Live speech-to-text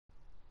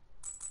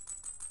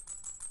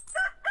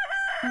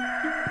Good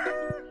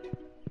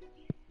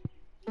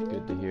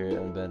to hear,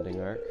 unbending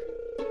arc.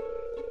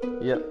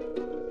 Yep.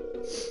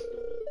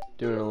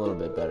 Doing a little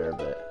bit better,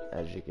 but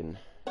as you can...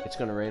 It's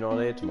gonna rain all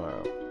day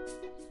tomorrow.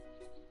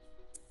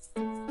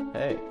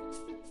 Hey,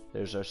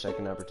 there's our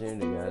second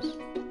opportunity, guys.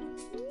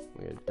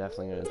 We are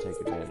definitely gonna take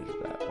advantage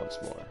of that once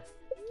more.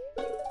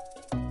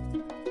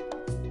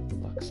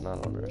 Luck's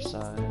not on our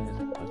side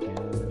again.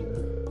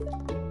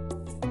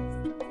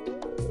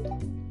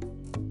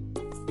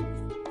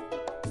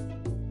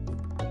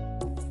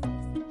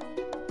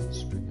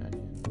 Spring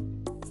onion.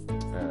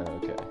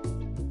 Okay.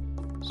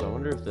 So I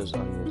wonder if those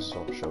onions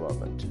don't show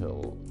up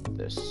until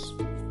this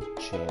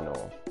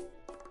channel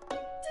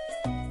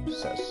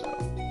says so.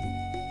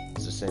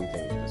 It's the same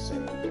thing with the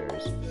salmon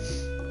berries.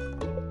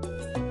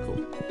 Cool.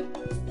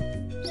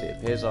 See,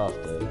 it pays off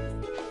to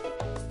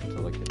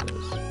look at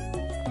this.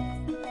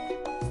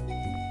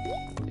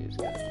 What these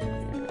guys do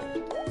here.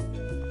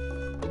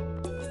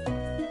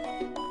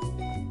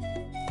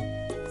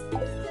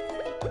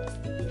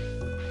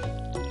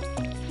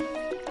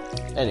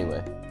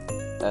 Anyway,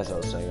 as I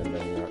was saying,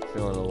 I'm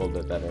feeling a little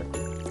bit better.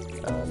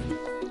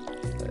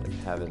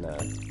 Having a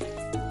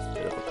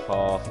bit of a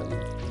cough and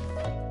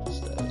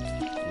just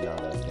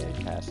not a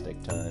fantastic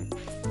time,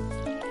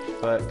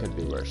 but it could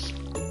be worse.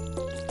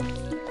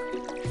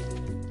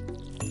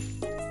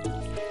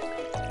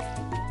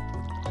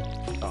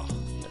 Oh,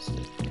 missed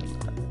it.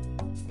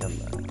 Come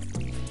on.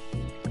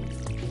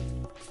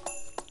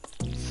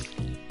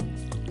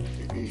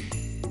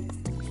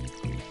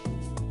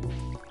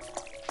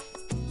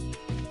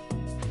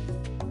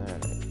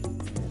 Alright,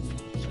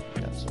 so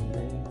we got some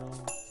mail.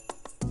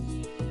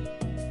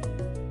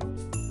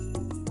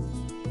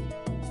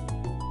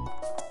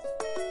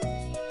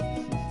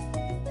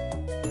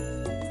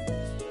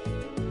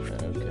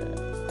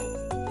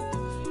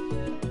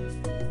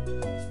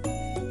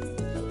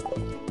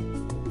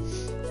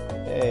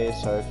 Hey,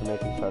 sorry for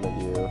making fun of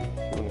you. If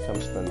you want to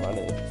come spend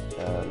money,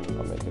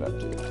 I'll make it up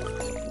to you.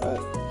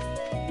 Alright.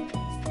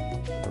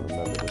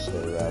 Remember to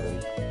stay riding.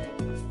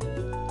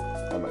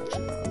 I'm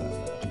actually not that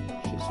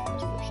bad. She's a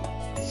nice person.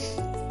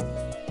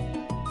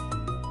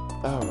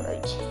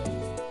 Alright.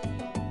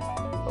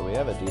 Well, we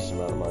have a decent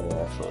amount of money,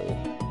 actually.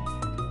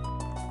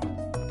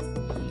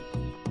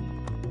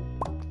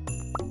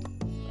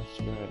 Let's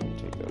go ahead and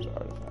take those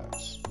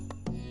artifacts.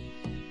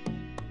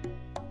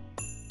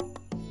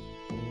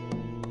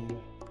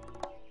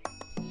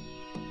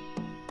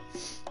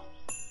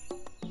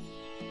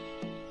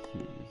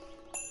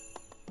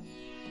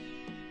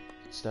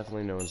 It's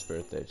definitely no one's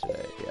birthday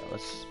today. Yeah,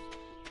 let's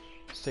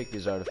take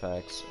these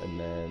artifacts and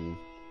then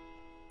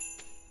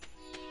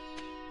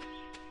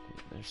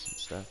there's some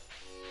stuff.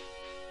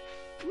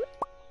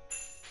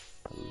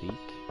 A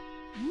leek,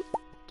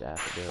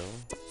 daffodil.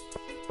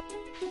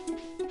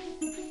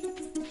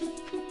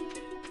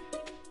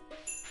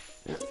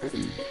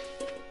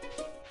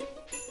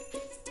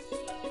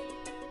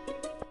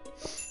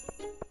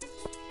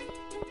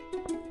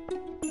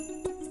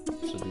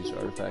 So these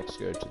artifacts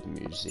go to the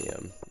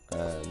museum.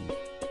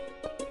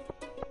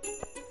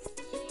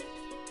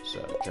 So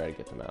try to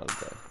get them out of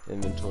the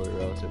inventory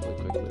relatively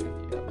quickly.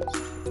 Yeah, let's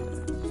do that.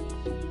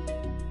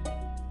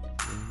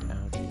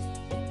 Algae.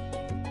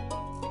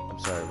 I'm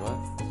sorry, what?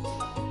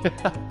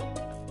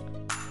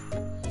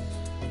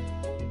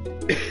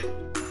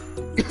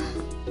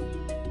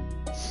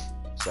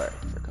 Sorry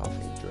for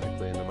coughing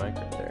directly in the mic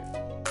right there.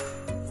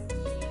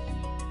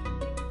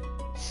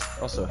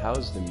 Also,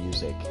 how's the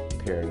music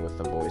pairing with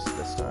the voice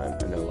this time?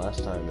 I know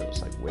last time it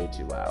was like way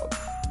too loud.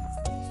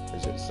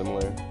 Is it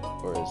similar,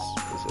 or is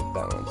it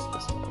balanced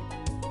this time?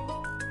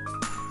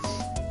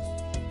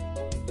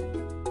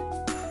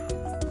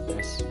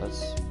 Yes,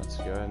 let's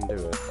go ahead and do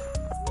it.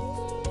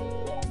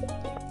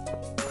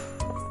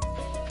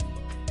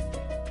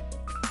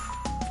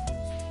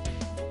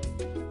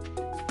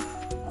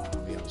 Oh,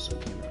 we also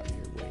came out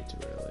here way too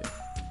early.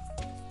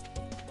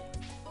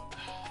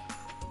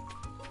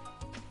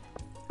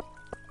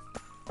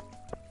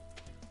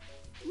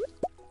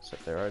 So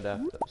there are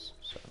daffodils.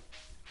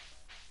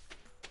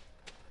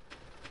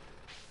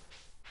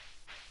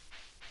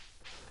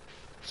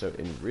 So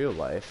in real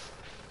life,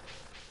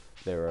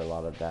 there were a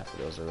lot of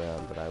daffodils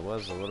around, but I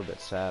was a little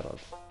bit sad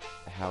of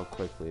how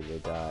quickly they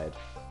died.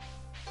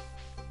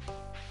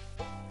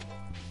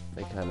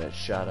 They kind of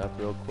shot up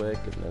real quick,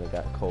 and then it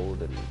got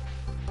cold and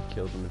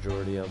killed the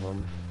majority of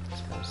them.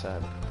 It's kind of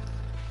sad.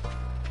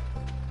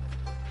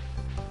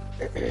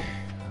 Alrighty.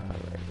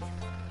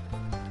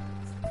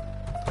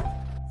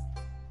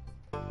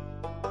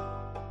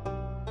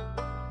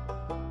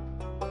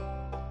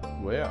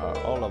 Where are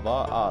all of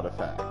our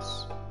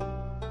artifacts?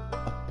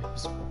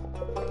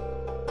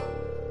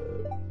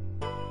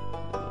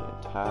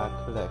 Entire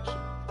collection.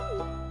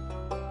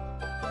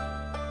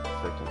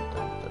 Freaking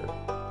Gunther.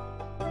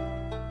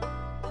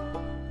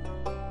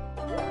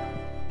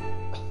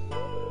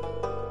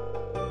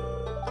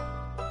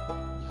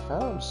 You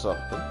found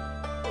something.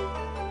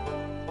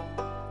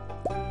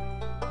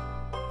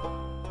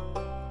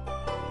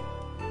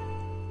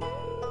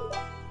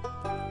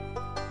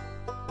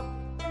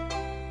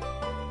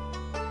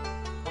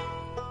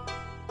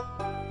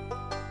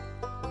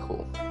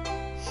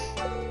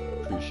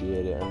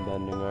 appreciate it,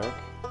 Unbending Arc.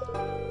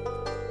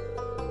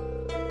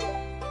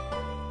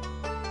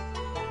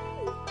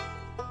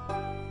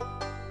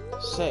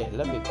 Say,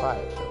 let me buy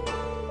it from you.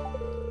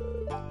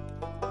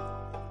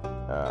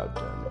 Oh,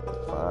 damn it.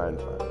 Fine.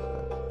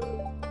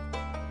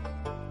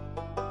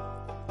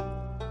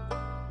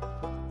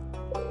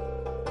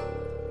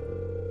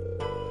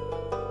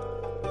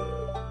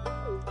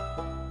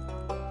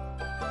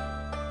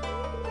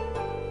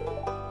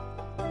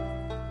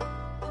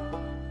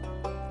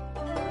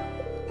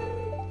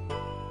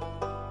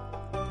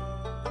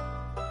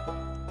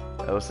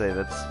 I will say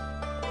that's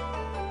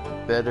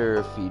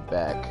better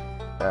feedback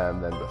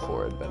than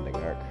before in Bending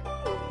Arc.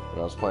 When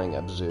I was playing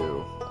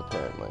Abzu,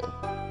 apparently,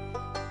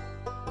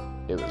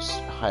 it was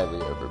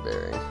highly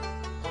overbearing.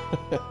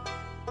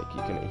 Like,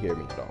 you couldn't hear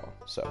me at all,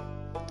 so.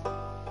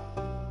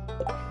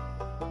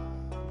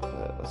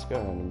 But let's go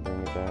ahead and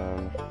bring it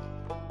down.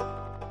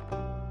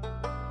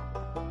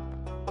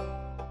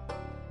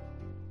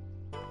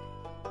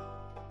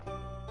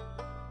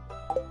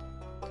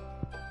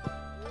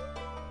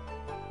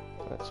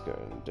 Let's go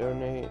ahead and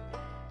donate.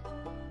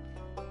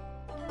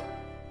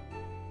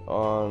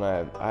 Oh, and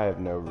I have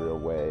no real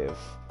way of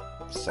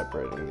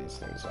separating these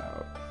things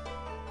out.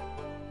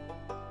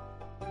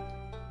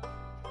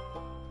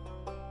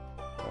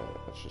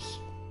 Let's just,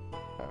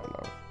 I don't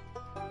know.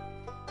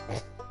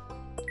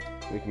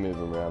 We can move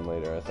them around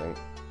later, I think.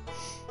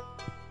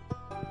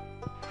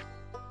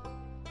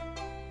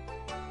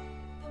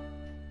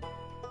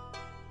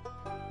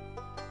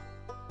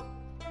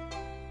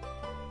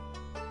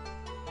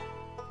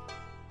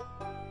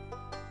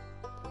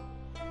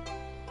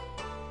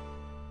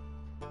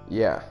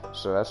 Yeah,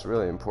 so that's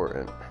really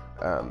important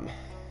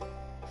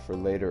for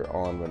later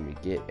on when we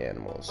get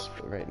animals,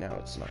 but right now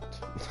it's not.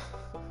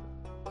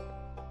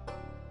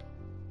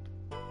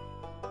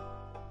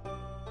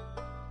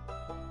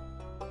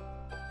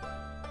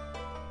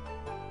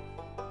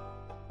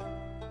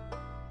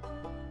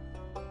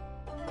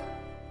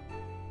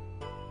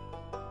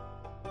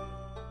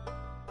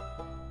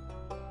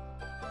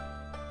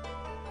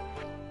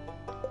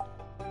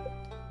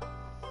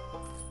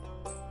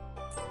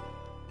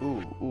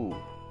 Ooh,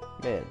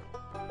 man,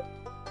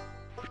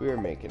 we're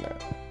making a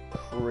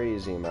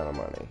crazy amount of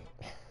money.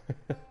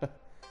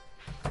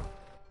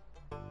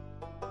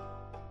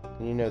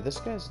 And you know, this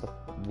guy's the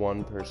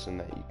one person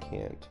that you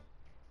can't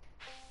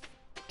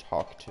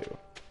talk to,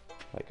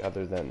 like,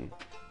 other than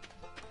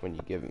when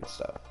you give him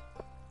stuff.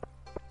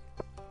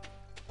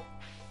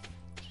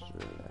 Which is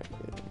really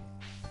aggravating.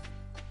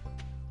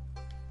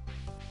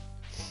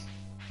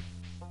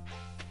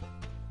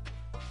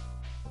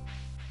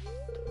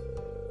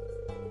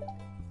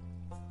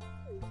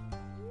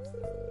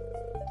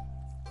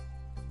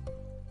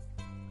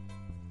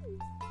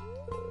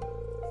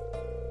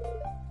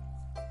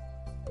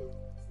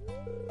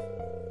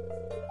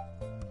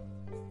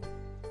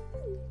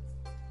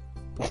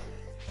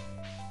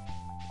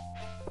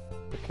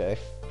 Okay.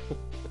 I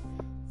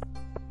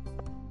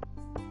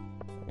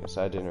guess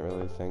I didn't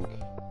really think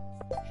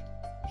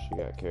she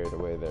got carried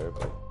away there,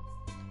 but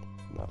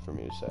not for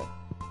me to say.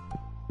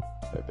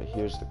 Right, but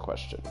here's the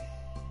question.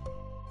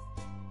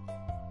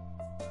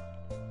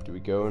 Do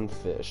we go and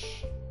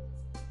fish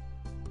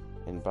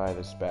and buy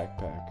this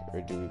backpack,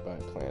 or do we buy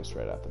plants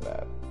right off the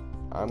bat?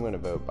 I'm gonna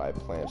vote buy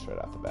plants right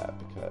off the bat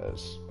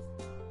because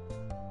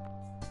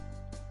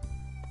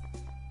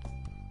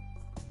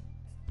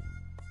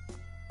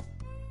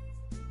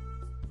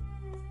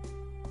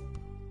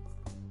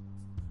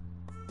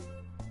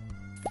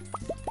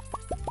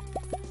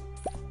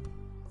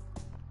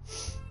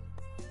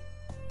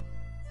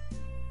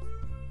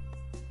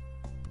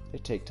they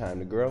take time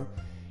to grow,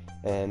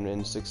 and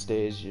in 6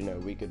 days, you know,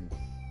 we could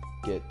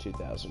get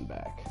 2,000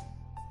 back.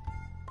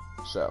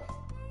 So,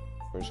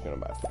 we're just gonna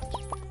buy plants.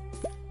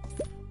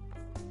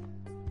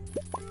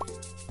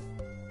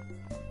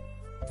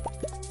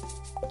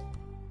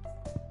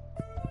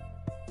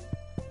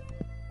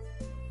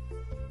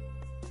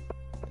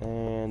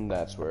 And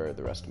that's where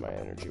the rest of my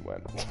energy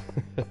went.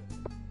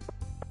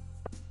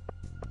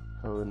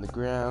 Hoe in the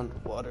ground,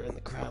 water in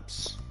the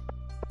crops.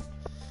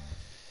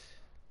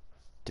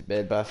 To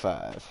bed by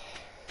 5.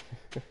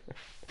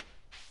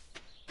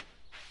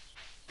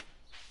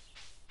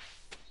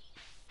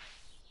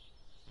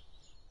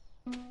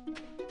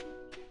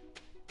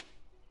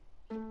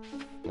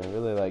 I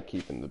really like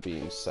keeping the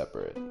beans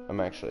separate. I'm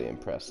actually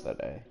impressed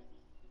that I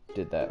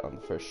did that on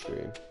the first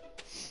stream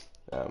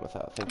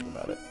without thinking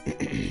about it.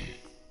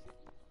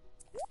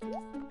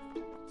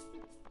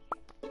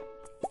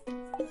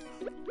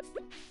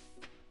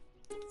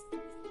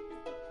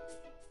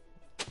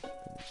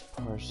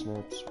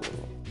 Parsnips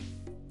will...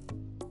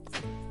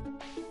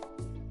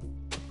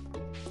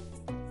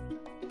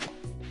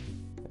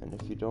 And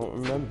if you don't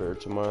remember,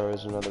 tomorrow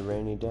is another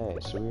rainy day,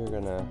 so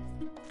we're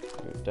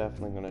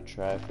definitely gonna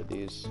try for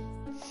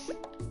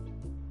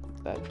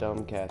that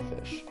dumb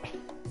catfish.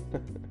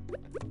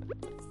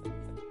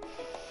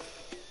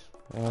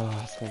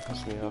 Oh, it's gonna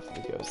piss me off if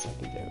we go a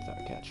second day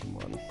without catching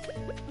one.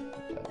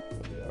 But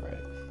it'll be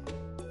alright.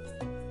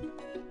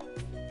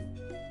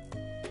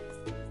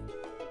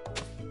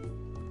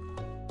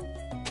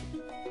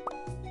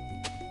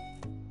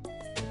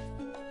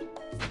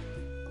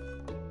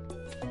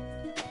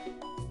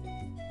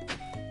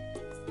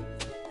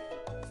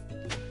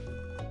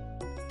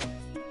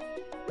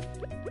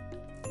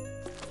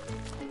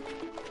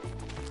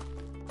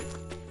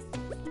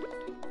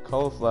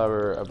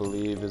 cauliflower, I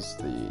believe, is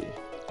the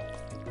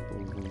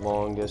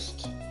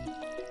longest,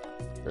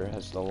 or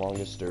has the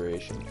longest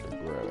duration for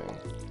growing.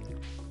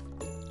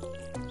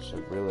 So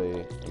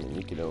really, I mean,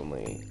 you can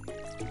only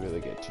really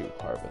get 2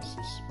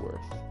 harvests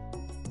worth.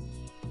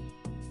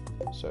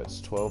 So it's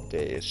 12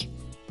 days.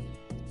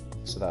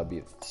 So that would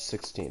be the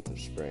 16th of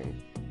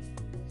spring.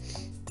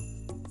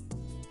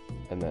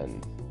 And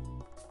then,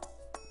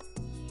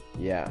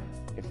 yeah,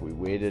 if we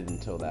waited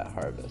until that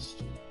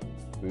harvest,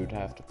 we would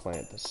have to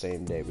plant the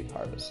same day we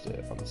harvest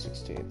it on the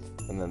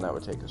 16th. And then that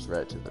would take us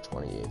right to the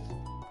 28th.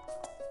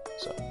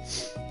 So,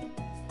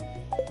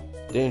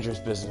 dangerous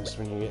business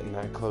when you're getting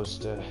that close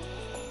to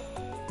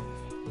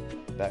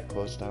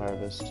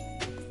harvest.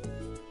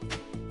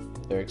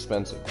 They're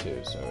expensive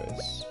too, so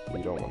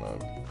you don't want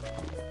to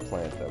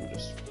plant them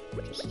just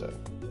to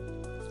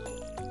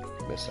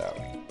miss out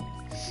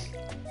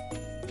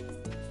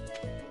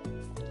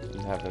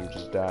and have them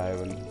just die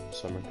when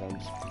summer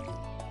comes.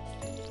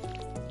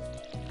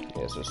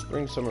 Yeah, so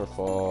spring, summer,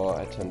 fall,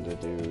 I tend to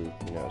do,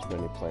 as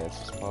many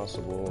plants as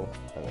possible,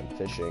 and then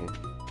fishing.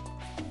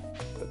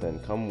 But then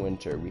come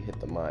winter, we hit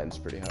the mines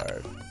pretty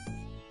hard.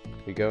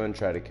 We go and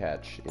try to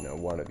catch,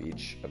 one of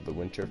each of the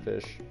winter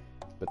fish,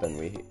 but then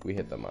we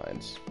hit the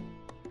mines.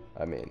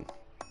 I mean,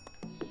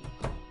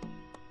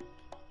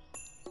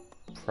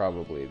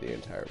 probably the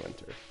entire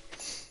winter,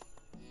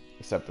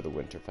 except for the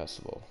winter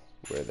festival,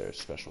 where there's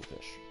special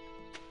fish.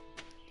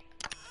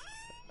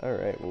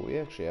 Alright, well, we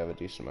actually have a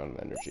decent amount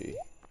of energy,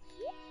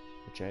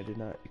 which I did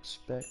not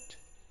expect,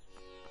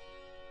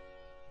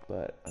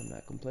 but I'm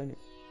not complaining.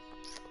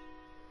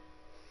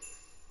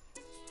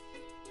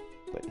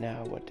 But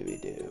now what do we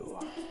do?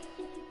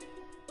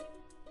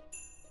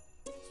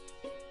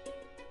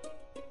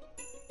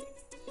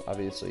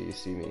 Obviously you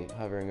see me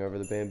hovering over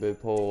the bamboo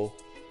pole.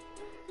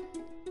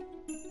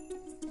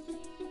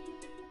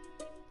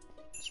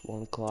 It's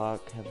 1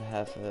 o'clock, have a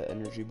half an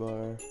energy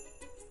bar.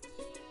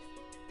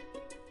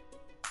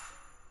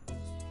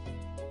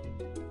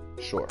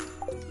 Sure.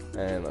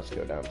 And let's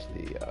go down to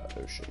the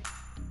ocean.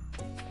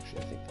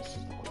 Actually, I think this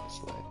is the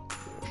quickest way to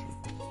the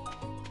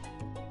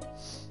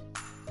ocean.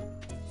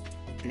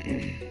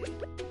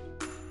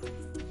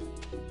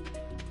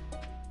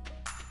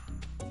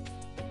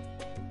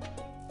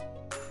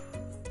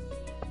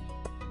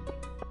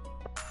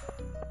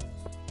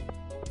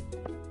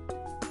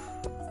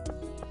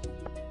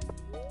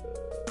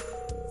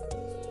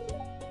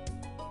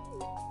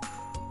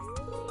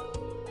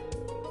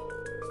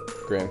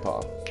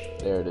 Grandpa.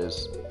 There it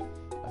is.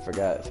 I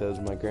forgot if it was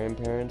my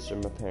grandparents or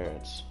my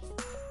parents.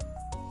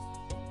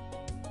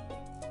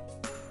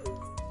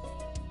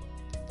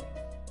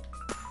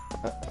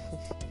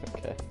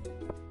 Okay.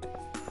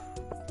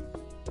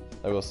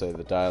 I will say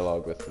the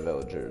dialogue with the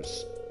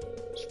villagers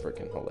is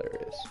freaking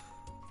hilarious.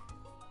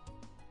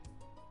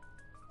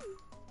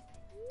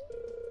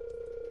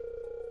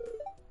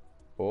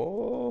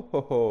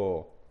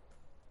 Oh,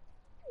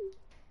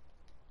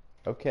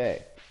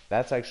 okay.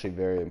 That's actually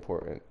very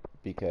important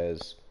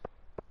because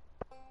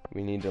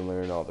we need to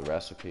learn all the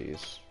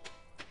recipes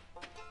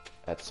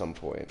at some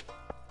point.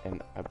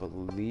 And I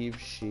believe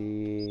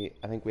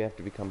I think we have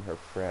to become her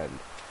friend.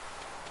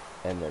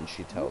 And then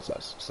she tells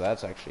us. So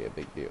that's actually a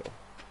big deal.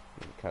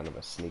 Kind of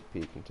a sneak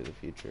peek into the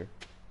future.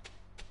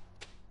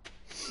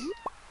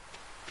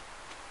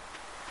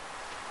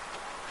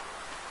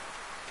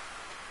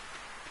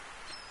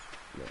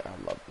 Yeah, I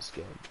love this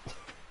game.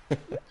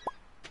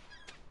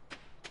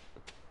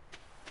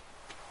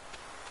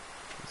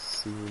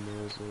 Sea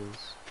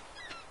noses.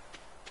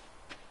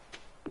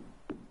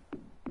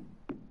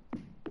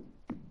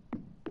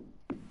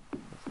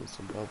 Hopefully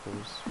some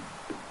bubbles.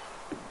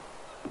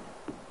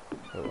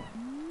 Oh.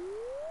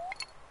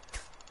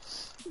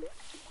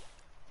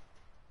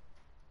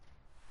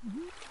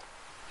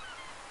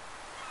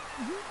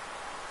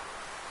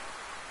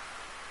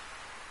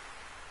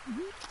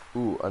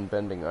 Ooh,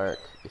 Unbending Arc.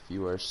 If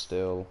you are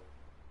still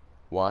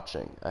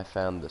watching, I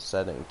found the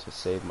setting to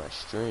save my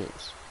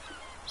streams.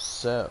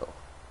 So,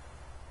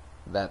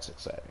 that's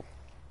exciting.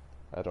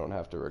 I don't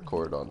have to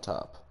record on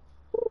top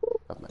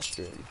of my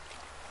stream.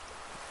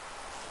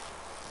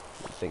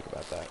 Think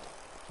about that.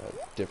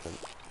 Different.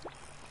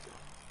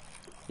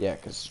 Yeah,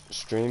 because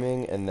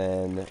streaming and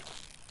then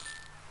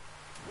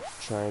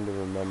trying to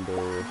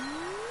remember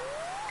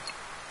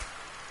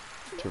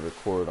to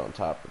record on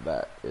top of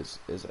that is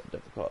a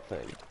difficult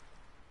thing.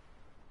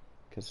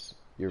 Because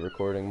your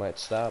recording might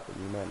stop and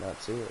you might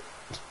not see it.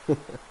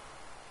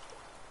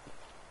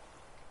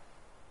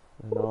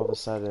 And all of a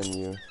sudden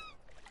you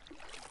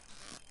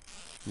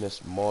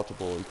miss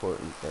multiple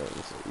important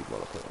things that you'd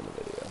want to put in the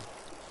video.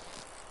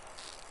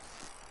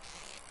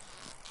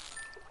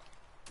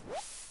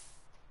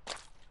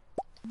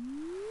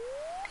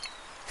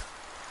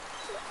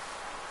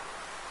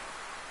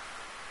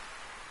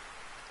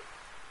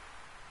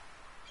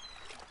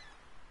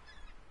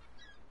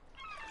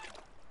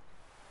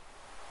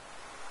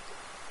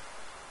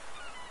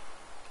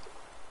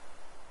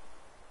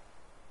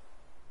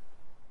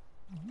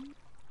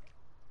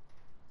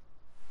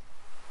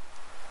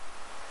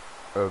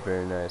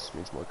 very nice.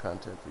 Means more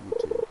content for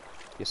YouTube.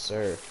 Yes,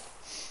 sir.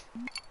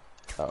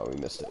 Oh, we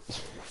missed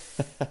it.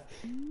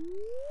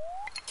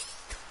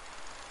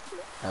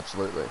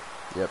 Absolutely.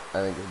 Yep,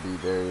 I think it'd be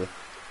very,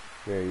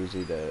 very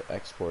easy to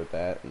export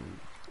that and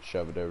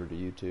shove it over to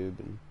YouTube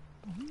and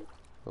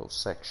little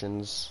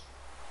sections.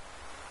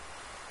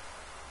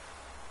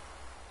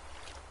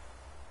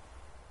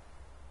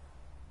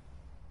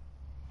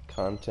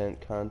 Content,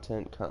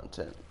 content,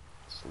 content.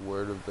 It's the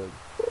word of the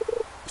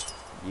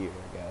year,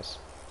 I guess.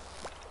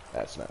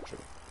 That's not true.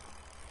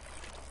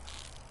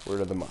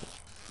 Word of the month.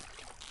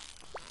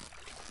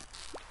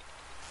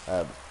 I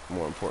have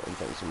more important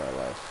things in my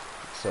life.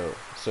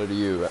 So do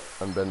you,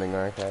 Unbending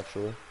Arc,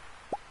 actually.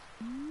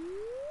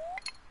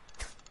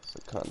 So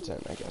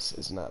content, I guess,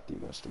 is not the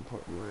most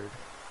important word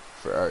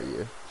for our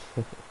year.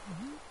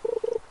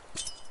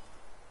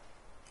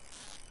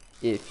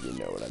 If you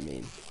know what I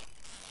mean.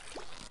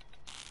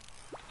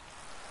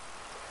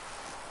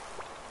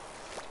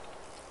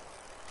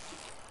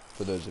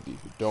 For those of you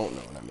who don't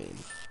know what I mean,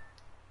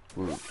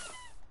 we're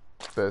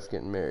both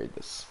getting married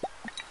this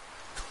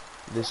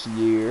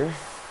year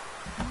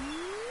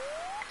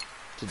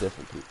to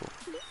different people.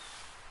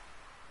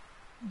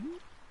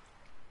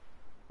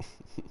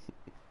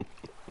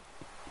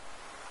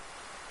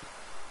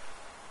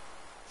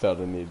 Felt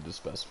I needed to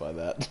specify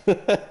that.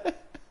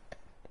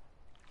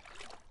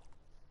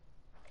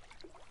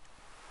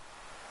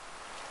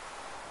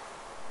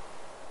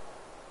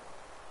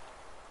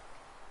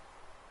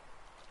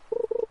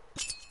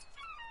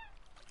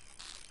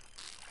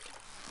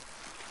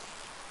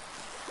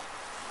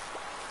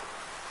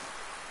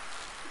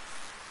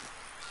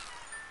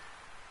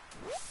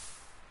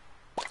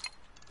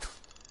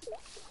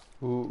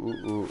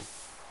 Ooh.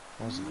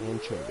 That's an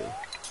anchovy.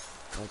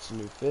 That's a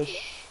new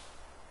fish.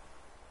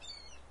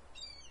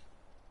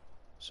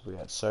 So we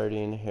got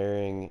sardine,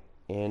 herring,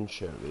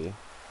 anchovy.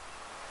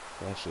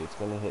 Actually, it's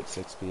gonna hit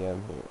 6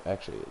 p.m. here.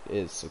 Actually, it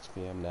is 6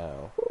 p.m.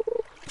 now.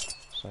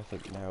 So I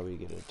think now we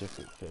get a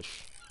different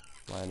fish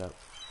lineup.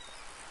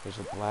 There's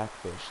a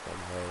blackfish that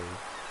I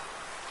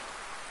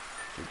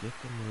forget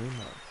the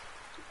name of.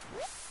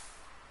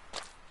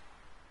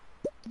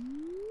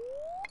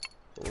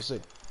 But we'll see.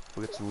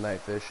 We'll get some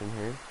night fish in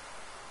here.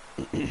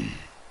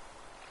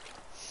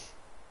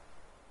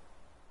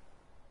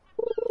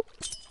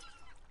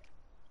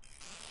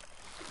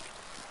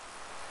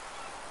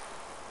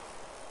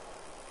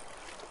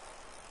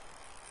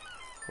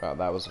 Wow,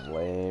 that was a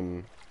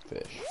lame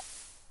fish.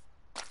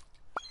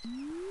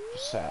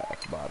 Just sat at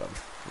the bottom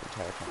the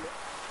entire time.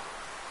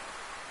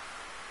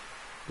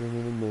 Didn't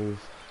even move.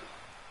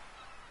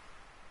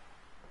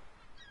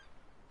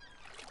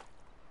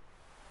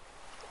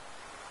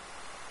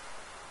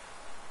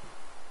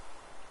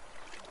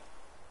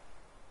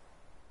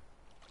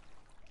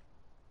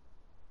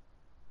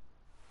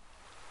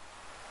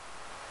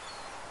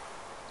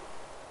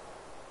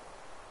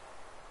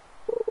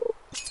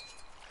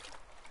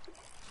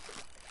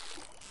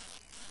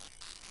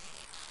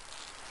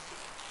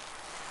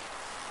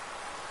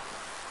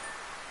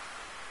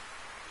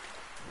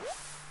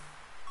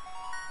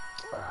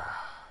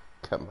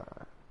 Come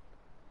on.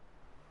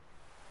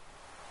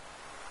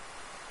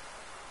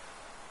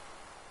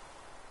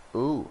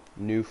 Ooh,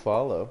 new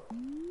follow.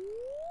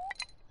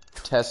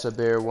 Tessa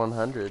Bear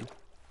 100.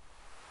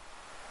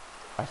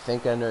 I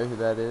think I know who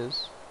that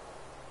is.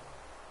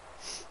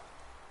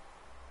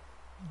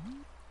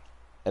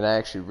 And I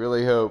actually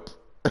really hope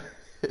I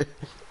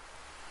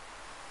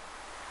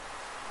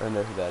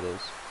know who that is.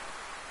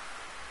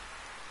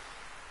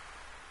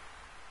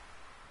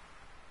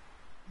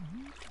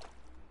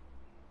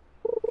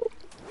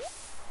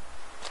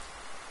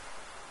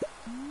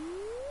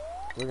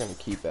 We're gonna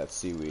keep that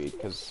seaweed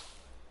because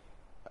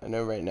I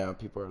know right now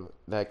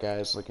that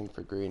guy's looking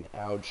for green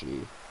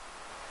algae,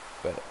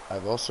 but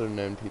I've also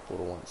known people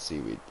to want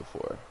seaweed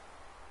before,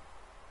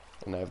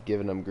 and I've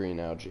given them green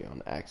algae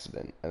on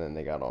accident, and then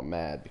they got all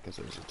mad because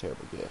it was a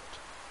terrible gift.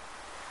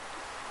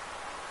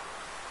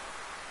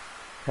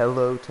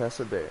 Hello,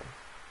 Tessa Bear.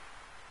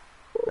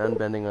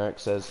 Unbending Arc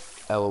says,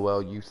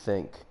 LOL, you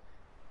think.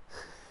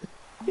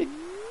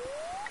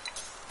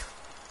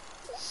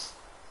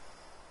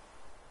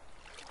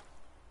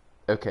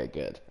 Okay,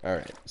 good.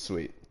 Alright,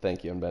 sweet.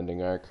 Thank you,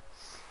 Unbending Arc.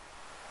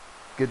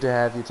 Good to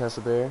have you, Tessa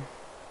Bear.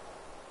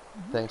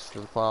 Thanks for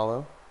the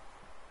follow.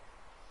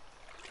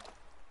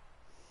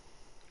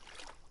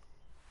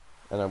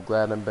 And I'm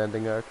glad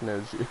Unbending Arc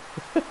knows you.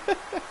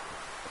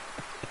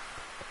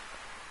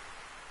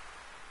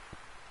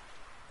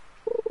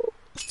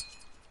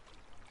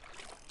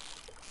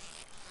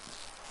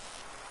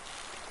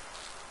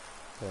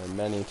 There are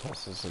many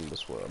Tessas in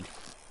this world.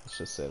 Let's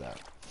just say that.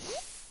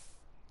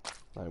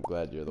 I'm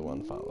glad you're the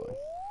one following.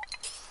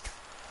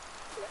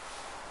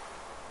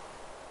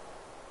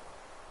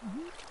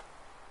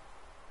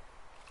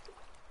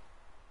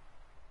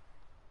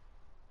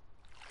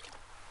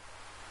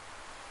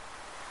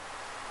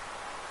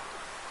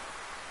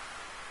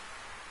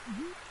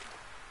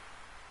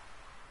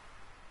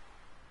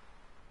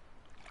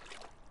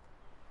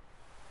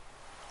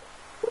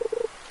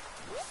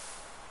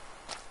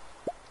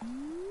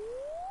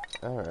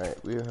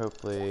 Alright, we're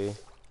hopefully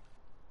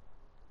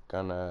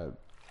gonna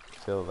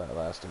fill that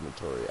last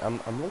inventory.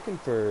 I'm looking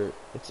for,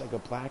 it's like a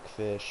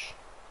blackfish,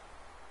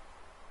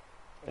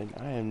 and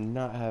I am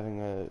not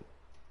having a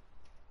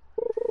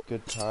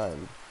good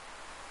time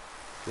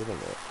getting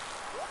it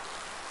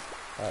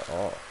at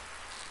all.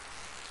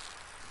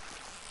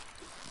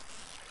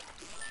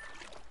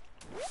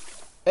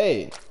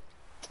 Hey!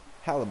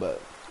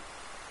 Halibut.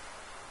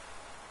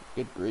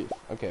 Good grief.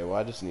 Okay, well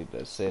I just need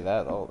to say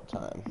that all the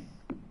time.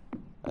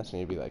 I just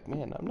need to be like,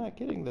 man, I'm not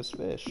getting this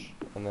fish.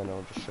 And then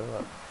it'll just show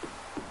up.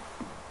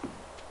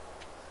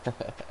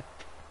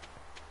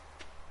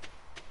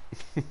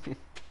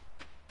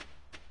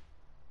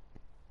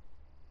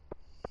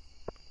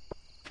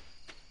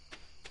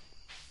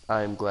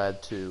 I'm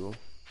glad to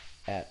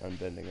at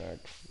Unbending Arc.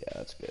 Yeah,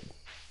 that's good.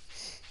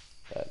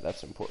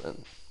 That's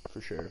important,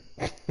 for sure.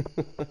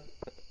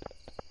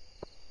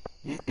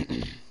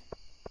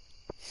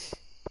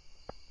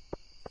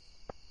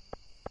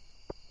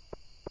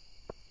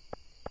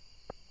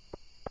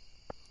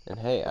 And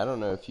hey, I don't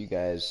know if you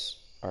guys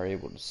are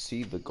able to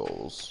see the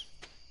goals.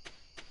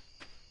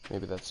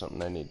 Maybe that's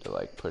something I need to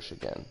like push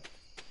again.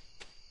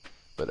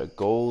 But a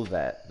goal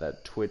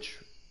that Twitch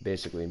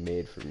basically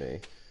made for me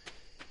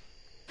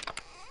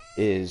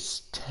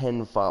is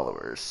 10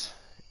 followers.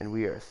 And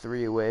we are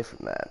 3 away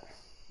from that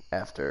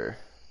after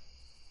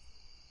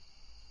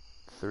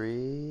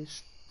three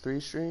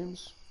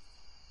streams.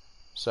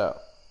 So,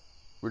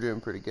 we're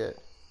doing pretty good.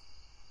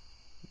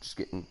 Just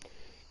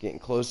getting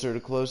closer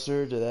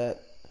to that.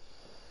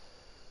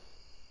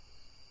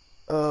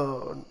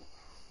 Oh,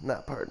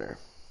 not partner.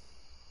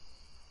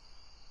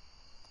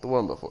 The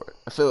one before it.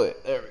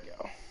 Affiliate. There we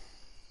go.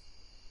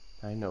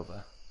 Hi,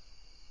 Nova.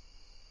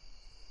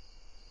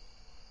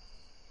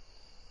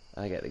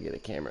 I gotta get a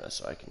camera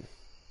so I can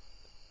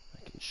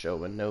show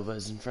when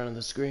Nova's in front of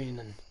the screen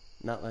and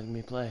not letting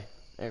me play.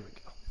 There we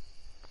go.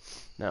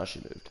 Now she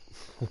moved.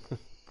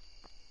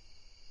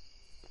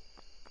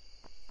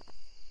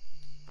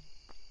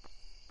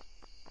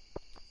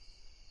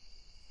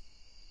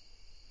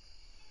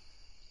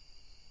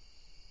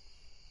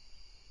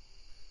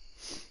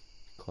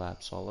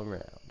 Claps all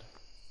around.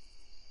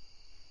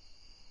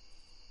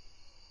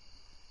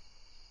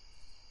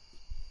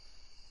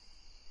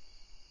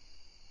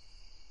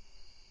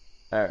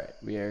 Alright,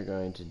 we are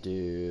going to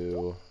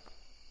do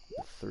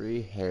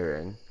 3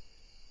 herring.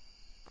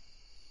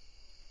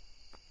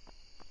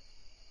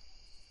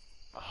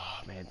 Oh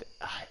man,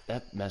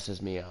 that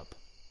messes me up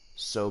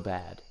so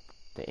bad.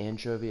 The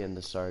anchovy and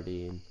the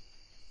sardine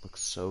look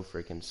so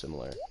freaking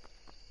similar. It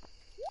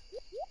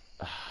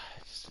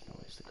just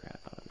annoys the crap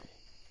out of me.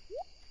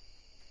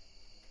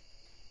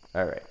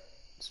 Alright,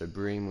 so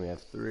bream we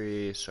have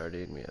 3,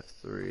 sardine we have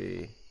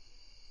 3,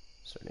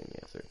 sardine we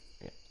have 3.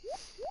 Yeah.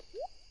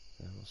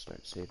 And we'll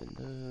start saving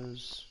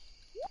those.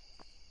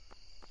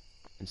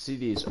 And see,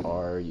 these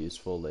are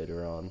useful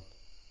later on,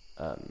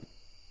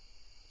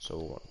 so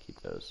we'll want to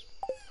keep those.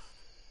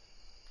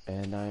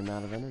 And I'm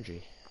out of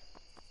energy,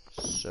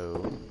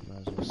 so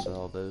might as well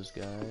sell those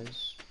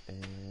guys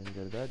and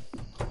go to bed.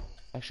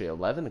 Actually,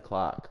 11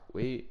 o'clock.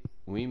 We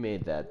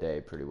made that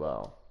day pretty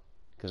well,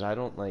 because I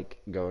don't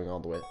like going all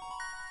the way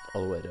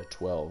to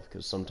 12,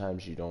 because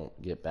sometimes you don't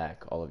get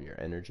back all of your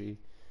energy.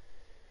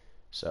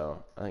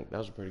 So I think that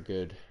was a pretty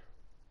good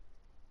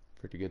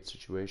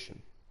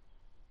situation.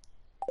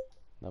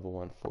 Level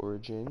 1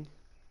 foraging.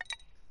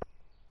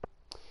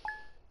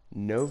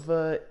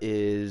 Nova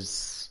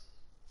is,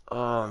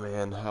 oh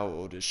man, how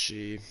old is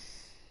she?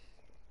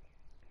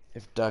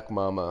 If Duck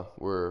Mama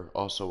were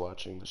also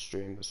watching the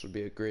stream, this would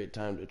be a great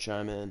time to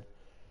chime in.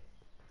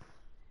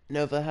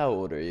 Nova, how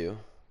old are you?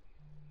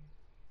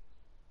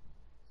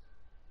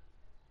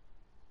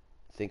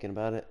 Thinking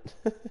about it?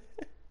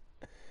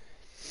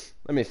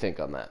 Let me think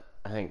on that.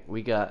 I think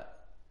we got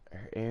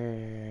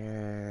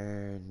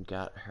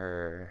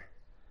her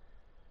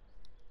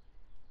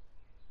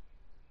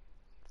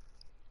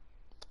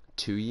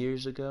 2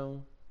 years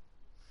ago.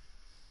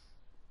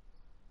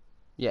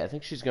 Yeah, I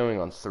think she's going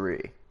on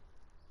 3.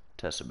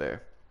 Tessa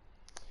Bear.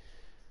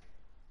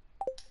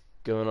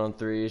 Going on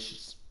 3.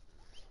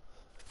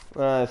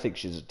 I think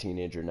she's a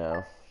teenager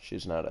now.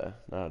 She's not a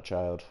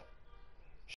child.